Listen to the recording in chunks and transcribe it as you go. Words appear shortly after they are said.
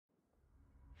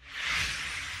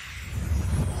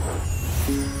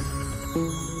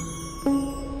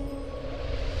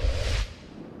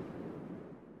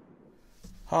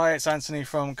Hi, it's Anthony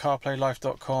from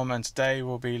CarPlayLife.com, and today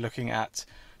we'll be looking at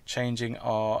changing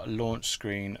our launch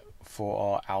screen for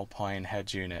our Alpine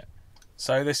head unit.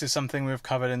 So this is something we've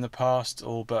covered in the past,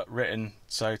 all but written.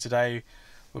 So today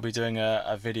we'll be doing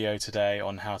a video today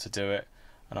on how to do it,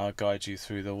 and I'll guide you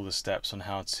through all the steps on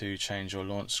how to change your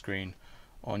launch screen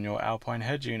on your Alpine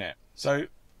head unit. So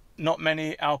not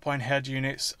many Alpine head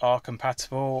units are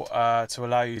compatible to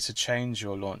allow you to change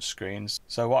your launch screens.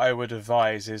 So what I would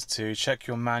advise is to check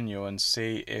your manual and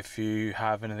see if you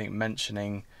have anything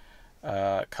mentioning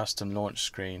custom launch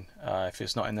screen. If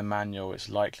it's not in the manual, it's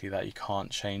likely that you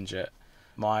can't change it.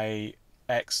 My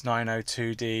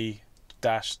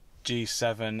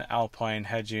X902D-G7 Alpine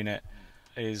head unit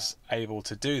is able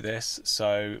to do this,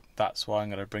 so that's why I'm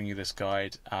going to bring you this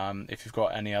guide. If you've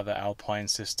got any other Alpine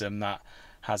system that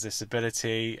has this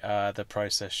ability, the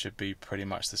process should be pretty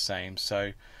much the same.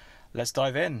 So let's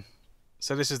dive in.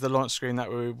 So this is the launch screen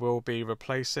that we will be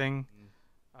replacing.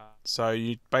 So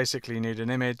you basically need an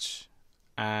image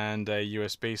and a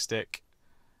USB stick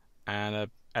and an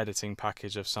editing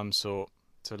package of some sort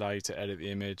to allow you to edit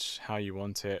the image how you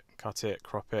want it, cut it,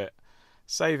 crop it,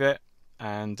 save it,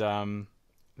 and then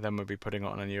we'll be putting it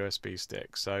on a USB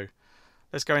stick. So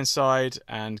let's go inside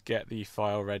and get the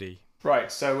file ready.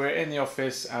 Right, so we're in the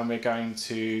office and we're going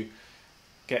to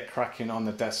get cracking on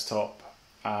the desktop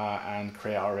and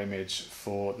create our image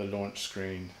for the launch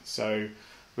screen. So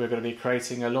we're going to be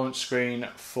creating a launch screen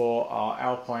for our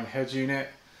Alpine head unit.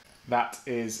 That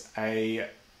is a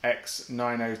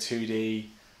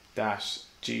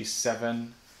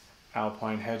X902D-G7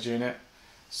 Alpine head unit.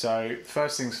 So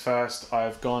first things first,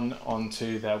 I've gone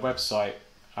onto their website.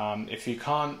 If you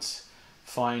can't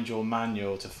find your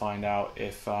manual to find out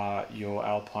if your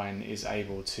Alpine is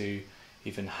able to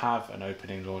even have an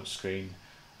opening launch screen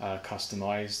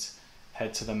customized,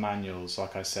 head to the manuals.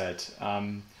 Like I said,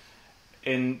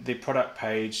 in the product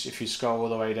page, if you scroll all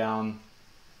the way down,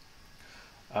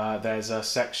 there's a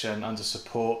section under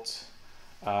support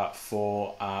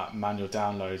for manual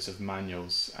downloads of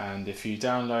manuals, and if you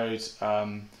download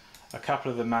a couple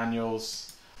of the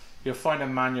manuals, you'll find a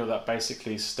manual that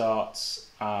basically starts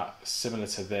similar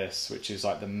to this, which is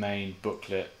like the main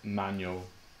booklet manual,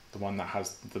 the one that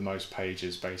has the most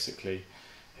pages basically.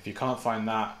 If you can't find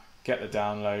that, get the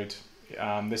download.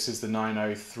 This is the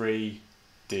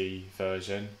 903D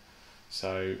version,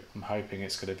 so I'm hoping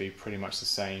it's going to be pretty much the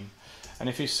same. And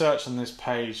if you search on this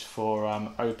page for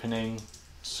opening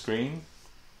screen,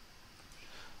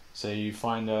 so you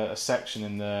find a section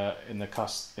in the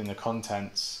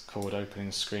contents called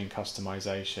opening screen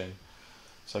customization.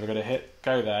 So we're going to hit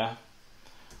go there,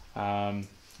 and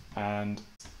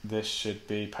this should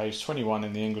be page 21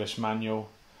 in the English manual,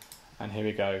 and here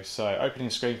we go. So opening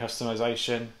screen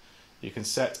customization, you can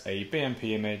set a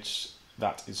BMP image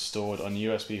that is stored on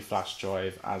USB flash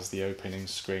drive as the opening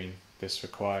screen. This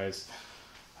requires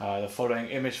the following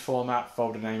image format,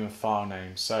 folder name and file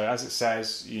name. So as it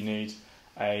says, you need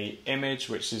a image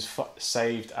which is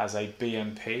saved as a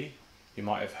BMP. You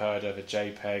might have heard of a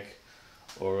JPEG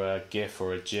or a GIF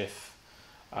or a GIF,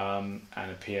 and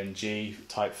a PNG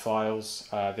type files.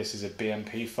 This is a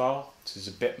BMP file. This is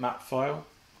a bitmap file.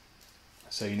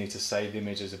 So you need to save the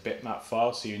image as a bitmap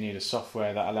file, so you need a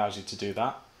software that allows you to do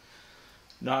that.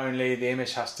 Not only the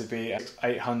image has to be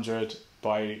 800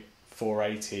 by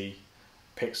 480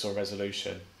 pixel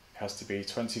resolution, it has to be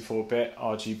 24-bit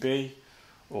RGB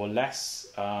or less.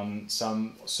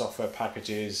 Some software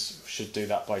packages should do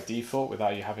that by default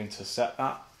without you having to set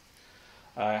that.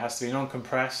 It has to be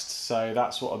non-compressed, so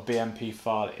that's what a BMP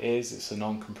file is. It's a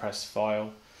non-compressed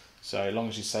file, so as long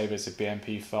as you save it as a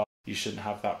BMP file, you shouldn't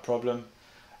have that problem.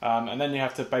 And then you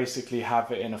have to basically have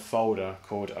it in a folder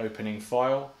called opening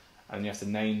file, and you have to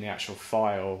name the actual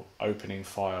file opening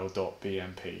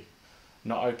file.bmp,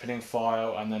 not opening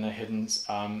file and then a hidden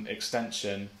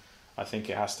extension. I think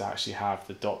it has to actually have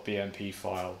the .bmp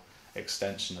file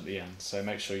extension at the end, so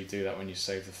make sure you do that when you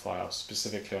save the file,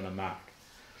 specifically on a Mac.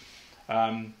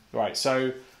 Right,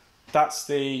 so that's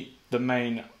the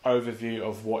main overview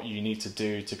of what you need to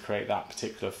do to create that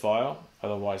particular file.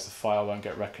 Otherwise the file won't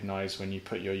get recognized when you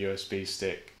put your USB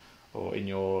stick or in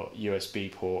your USB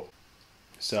port.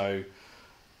 So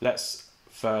let's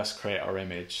first create our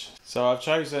image. So I've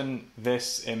chosen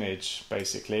this image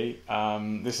basically.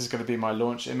 This is going to be my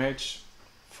launch image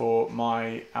for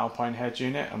my Alpine head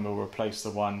unit, and we'll replace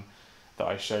the one that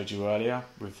I showed you earlier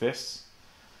with this.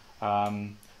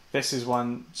 This is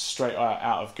one straight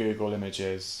out of Google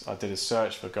Images. I did a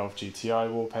search for Golf GTI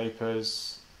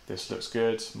wallpapers. This looks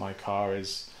good. My car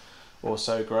is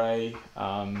also grey.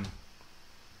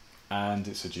 and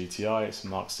it's a GTI, it's a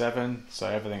Mark 7, so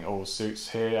everything all suits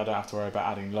here. I don't have to worry about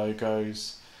adding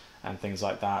logos and things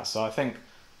like that. So I think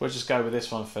we'll just go with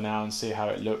this one for now and see how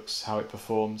it looks, how it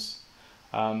performs.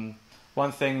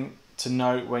 One thing to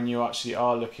note when you actually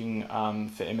are looking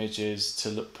for images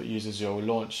to use as your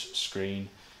launch screen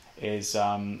is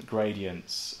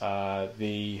gradients.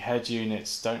 The head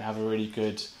units don't have a really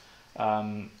good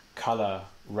color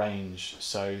range,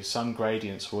 so some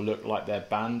gradients will look like they're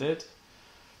banded.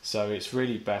 So it's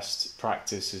really best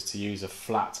practice is to use a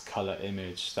flat color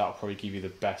image. That'll probably give you the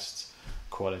best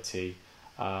quality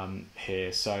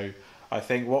here. So I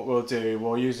think what we'll do,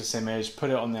 we'll use this image,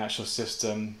 put it on the actual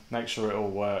system, make sure it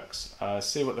all works,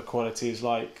 see what the quality is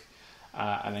like,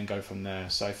 and then go from there.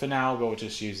 So for now, we'll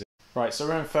just use it. Right, so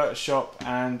we're in Photoshop,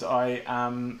 and I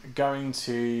am going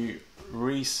to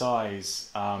resize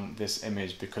this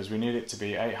image because we need it to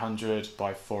be 800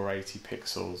 by 480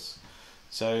 pixels.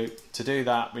 So to do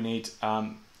that, we need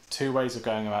two ways of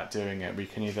going about doing it. We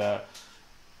can either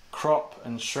crop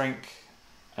and shrink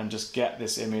and just get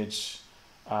this image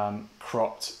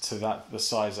cropped to the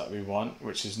size that we want,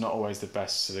 which is not always the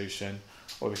best solution,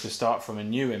 or we can start from a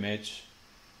new image,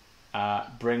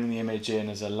 bring the image in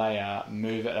as a layer,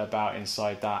 move it about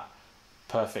inside that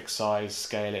perfect size,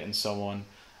 scale it and so on,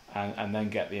 and then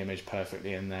get the image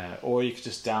perfectly in there. Or you could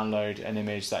just download an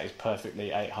image that is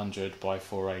perfectly 800 by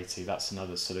 480. That's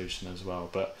another solution as well.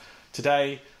 But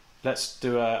today, let's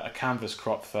do a canvas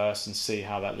crop first and see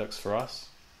how that looks for us.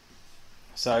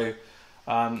 So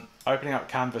opening up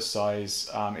canvas size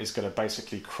is going to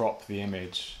basically crop the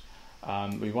image.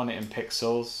 We want it in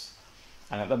pixels,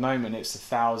 and at the moment it's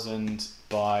 1000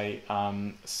 by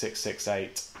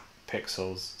 668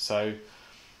 pixels. So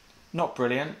not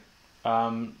brilliant.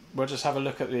 We'll just have a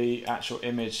look at the actual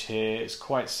image here. It's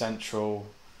quite central.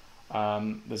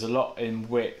 There's a lot in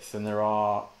width and there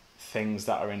are things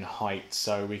that are in height,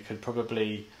 so we could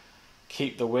probably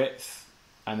keep the width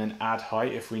and then add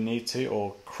height if we need to,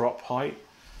 or crop height.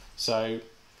 So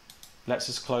let's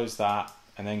just close that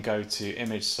and then go to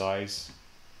image size.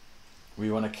 We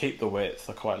want to keep the width.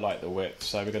 I quite like the width,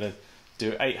 so we're going to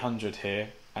do 800 here,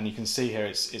 and you can see here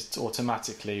it's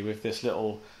automatically, with this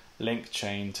little link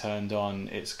chain turned on,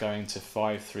 it's going to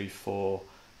 534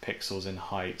 pixels in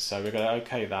height. So we're going to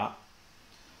OK that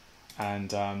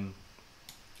and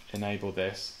enable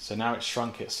this. So now it's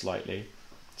shrunk it slightly.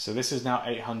 So this is now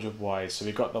 800 wide. So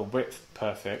we've got the width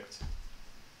perfect.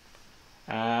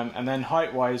 And then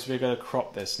height wise, we're going to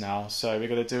crop this now. So we're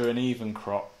going to do an even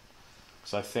crop,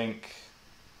 because I think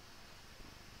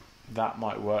that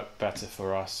might work better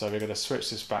for us. So we're going to switch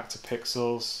this back to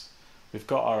pixels. We've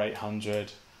got our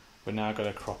 800. We're now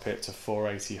going to crop it to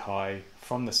 480 high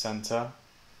from the center,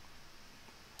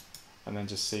 and then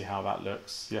just see how that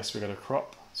looks. Yes, we're going to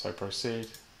crop, so proceed.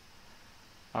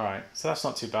 Alright, so that's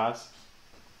not too bad.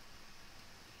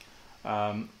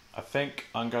 I think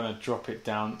I'm going to drop it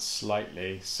down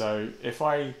slightly. So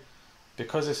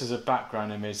because this is a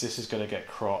background image, this is going to get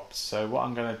cropped. So what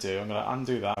I'm going to do, I'm going to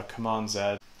undo that, Command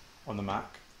Z on the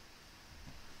Mac,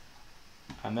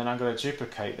 and then I'm going to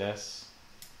duplicate this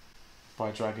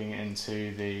by dragging it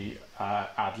into the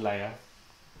add layer,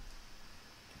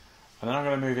 and then I'm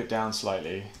going to move it down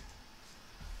slightly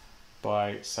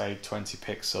by say 20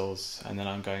 pixels, and then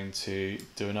I'm going to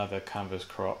do another canvas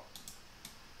crop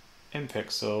in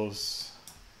pixels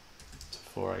to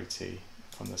 480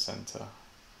 from the center.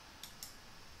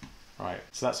 Right,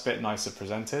 so that's a bit nicer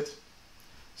presented.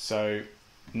 So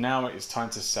now it's time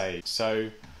to save. So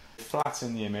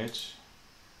flatten the image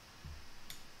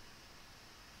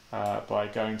by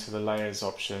going to the layers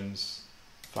options,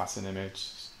 flatten image.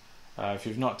 If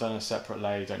you've not done a separate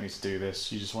layer, you don't need to do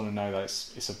this. You just want to know that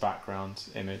it's a background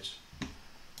image.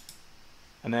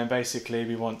 And then basically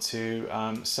we want to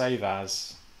save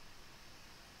as,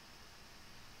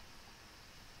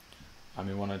 and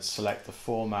we want to select the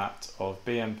format of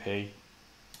BMP,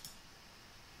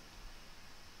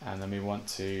 and then we want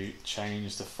to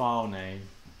change the file name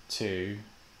to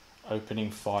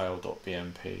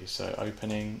openingfile.bmp. So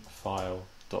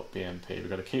openingfile.bmp. We've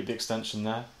got to keep the extension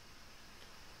there,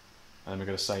 and then we're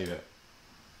going to save it.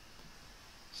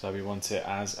 So we want it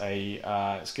as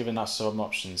a, it's given us some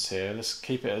options here. Let's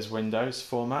keep it as Windows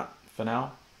format for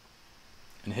now.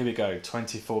 And here we go,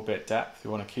 24-bit depth,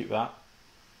 we want to keep that.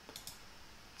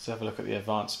 Let's have a look at the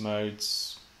advanced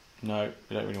modes. No,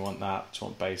 we don't really want that, we just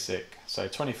want basic. So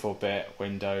 24-bit,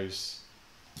 Windows,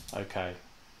 okay.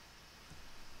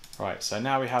 Right, so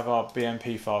now we have our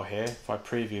BMP file here. If I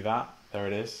preview that, there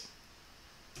it is.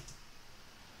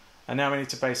 And now we need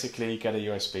to basically get a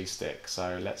USB stick.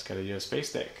 So let's get a USB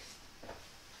stick.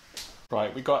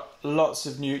 Right, we've got lots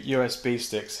of new USB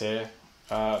sticks here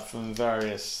from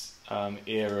various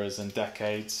eras and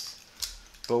decades,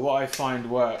 but what I find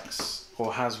works,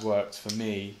 or has worked for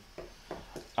me,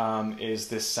 is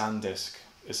this SanDisk.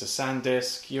 It's a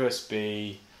SanDisk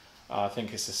USB, I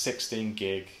think it's a 16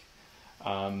 gig.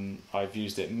 I've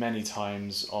used it many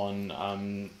times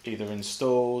on either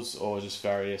installs or just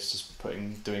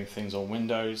doing things on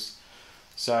Windows.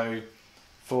 So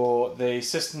for the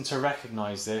system to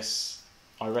recognize this,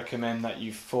 I recommend that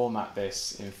you format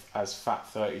this as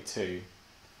FAT32.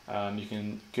 You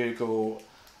can Google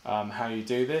how you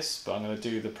do this, but I'm going to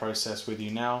do the process with you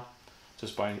now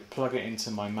just by plug it into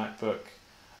my MacBook,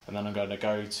 and then I'm going to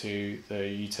go to the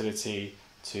utility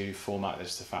to format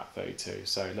this to FAT32.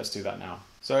 So let's do that now.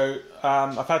 So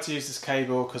I've had to use this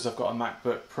cable because I've got a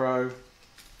MacBook Pro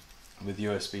with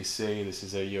USB-C. This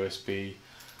is a USB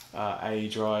A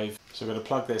drive. So we're going to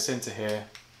plug this into here,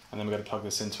 and then we're going to plug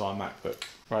this into our MacBook.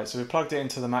 Right, so we plugged it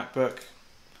into the MacBook.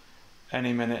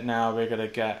 Any minute now we're going to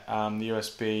get the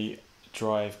USB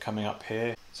drive coming up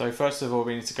here. So first of all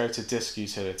we need to go to disk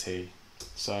utility.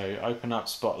 So open up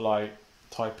Spotlight,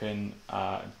 type in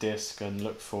disk and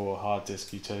look for hard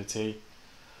disk utility.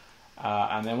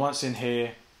 And then once in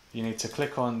here you need to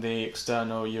click on the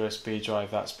external USB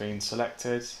drive that's been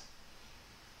selected.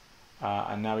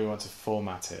 And now we want to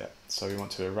format it. So we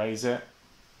want to erase it.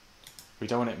 We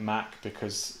don't want it Mac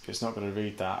because it's not going to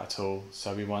read that at all.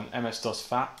 So we want MS-DOS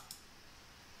FAT.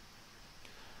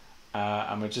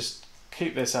 And we'll just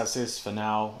keep this as is for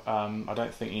now. I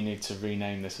don't think you need to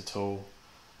rename this at all.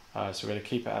 So we're going to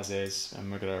keep it as is,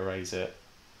 and we're going to erase it.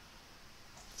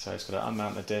 So it's going to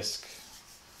unmount the disk.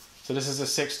 So this is a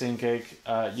 16 gig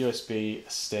USB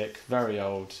stick, very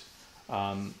old.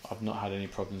 I've not had any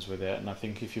problems with it, and I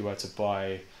think if you were to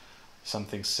buy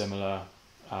something similar,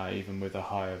 even with a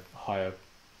higher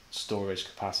storage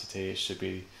capacity, it should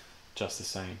be just the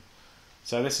same.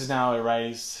 So this is now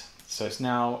erased. So it's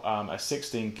now a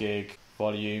 16 gig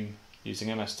volume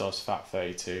using MS-DOS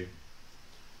FAT32.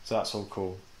 So that's all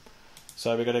cool.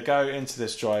 So we're going to go into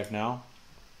this drive now,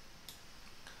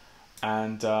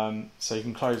 and so you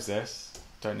can close this,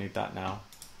 don't need that now.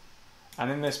 And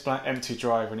in this blank empty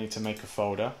drive we need to make a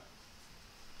folder.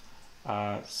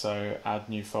 So add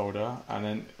new folder, and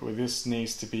then this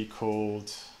needs to be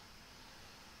called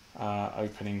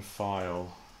opening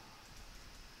file.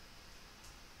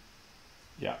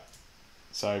 Yeah.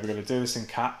 So we're going to do this in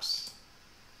caps.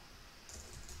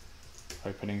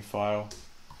 Opening file.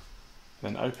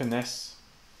 Then open this,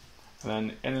 and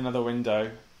then in another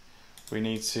window we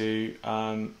need to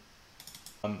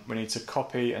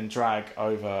copy and drag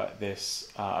over this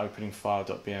opening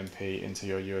file.bmp into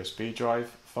your USB drive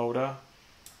folder.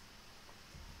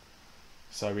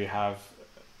 So we have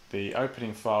the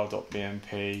opening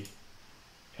file.bmp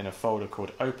in a folder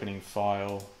called opening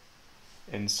file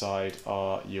inside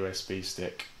our USB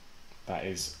stick that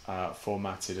is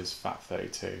formatted as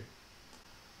FAT32.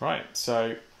 Right,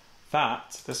 so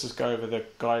let's just go over the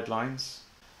guidelines.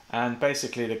 And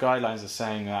basically the guidelines are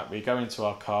saying that we go into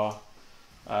our car,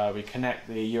 we connect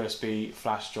the USB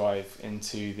flash drive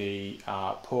into the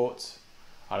port.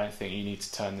 I don't think you need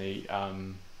to turn the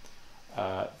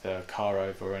car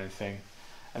over or anything.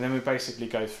 And then we basically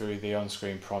go through the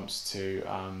on-screen prompts to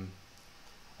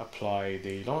apply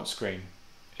the launch screen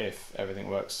if everything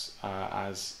works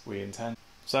as we intend.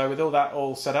 So with all that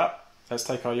all set up, let's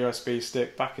take our USB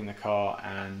stick back in the car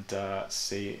and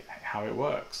see how it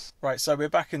works. Right, so we're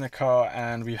back in the car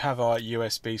and we have our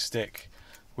USB stick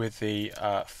with the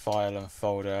file and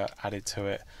folder added to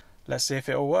it. Let's see if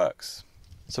it all works.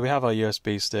 So we have our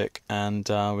USB stick, and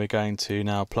we're going to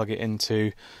now plug it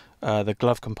into the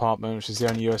glove compartment, which is the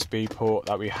only USB port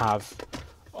that we have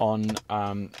on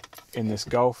in this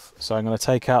Golf. So I'm going to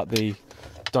take out the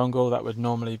dongle that would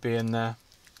normally be in there,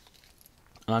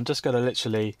 and I'm just going to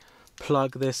literally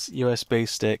plug this USB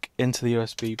stick into the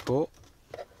USB port.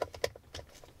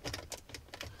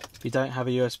 If you don't have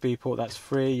a USB port that's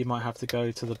free, you might have to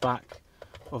go to the back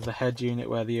of the head unit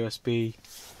where the USB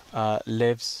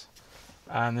lives.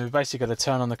 And then we're basically going to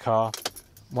turn on the car,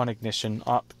 one ignition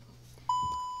up,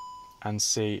 and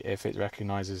see if it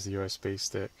recognises the USB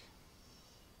stick.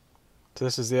 So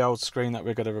this is the old screen that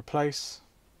we're going to replace.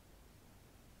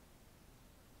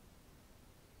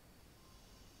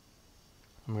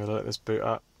 I'm going to let this boot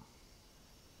up.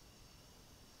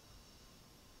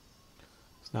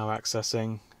 It's now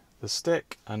accessing the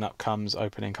stick, and up comes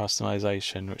opening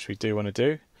customization, which we do want to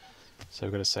do. So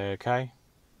we're going to say OK.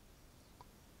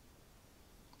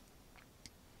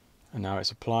 And now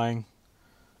it's applying.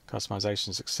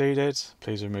 Customization succeeded.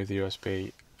 Please remove the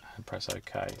USB and press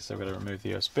OK. So we're going to remove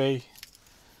the USB.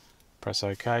 Press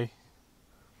OK,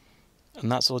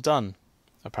 and that's all done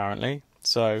apparently.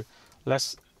 So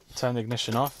let's turn the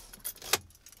ignition off,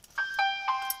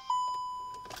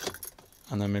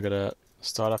 and then we're going to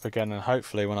start up again, and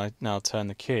hopefully when I now turn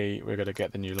the key we're going to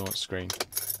get the new launch screen.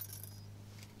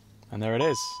 And there it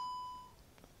is.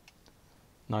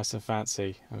 Nice and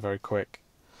fancy and very quick.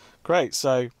 Great,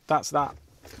 so that's that.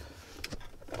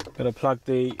 Going to plug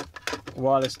the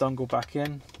wireless dongle back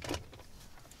in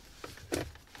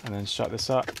and then shut this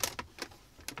up.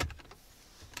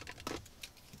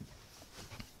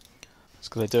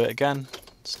 Just going to do it again.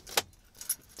 Just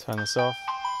turn this off.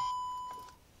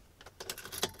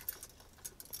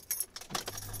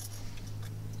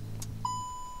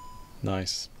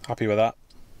 Nice, happy with that.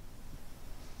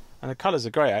 And the colours are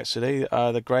great actually.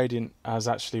 The gradient has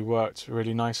actually worked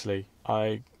really nicely.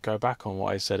 I go back on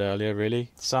what I said earlier really.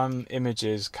 Some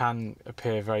images can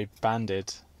appear very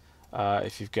banded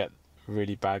if you get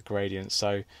really bad gradients.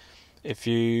 So if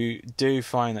you do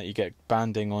find that you get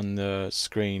banding on the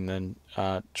screen, then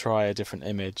try a different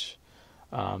image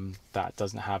that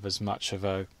doesn't have as much of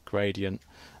a gradient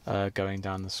going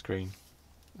down the screen,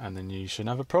 and then you shouldn't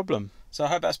have a problem. So I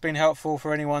hope that's been helpful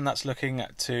for anyone that's looking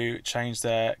to change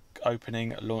their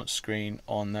opening launch screen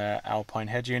on their Alpine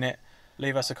head unit.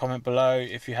 Leave us a comment below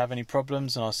if you have any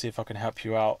problems and I'll see if I can help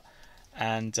you out.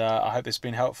 And I hope it's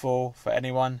been helpful for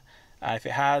anyone. If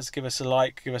it has, give us a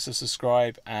like, give us a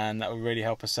subscribe, and that will really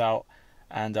help us out.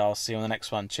 And I'll see you on the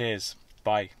next one. Cheers.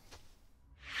 Bye.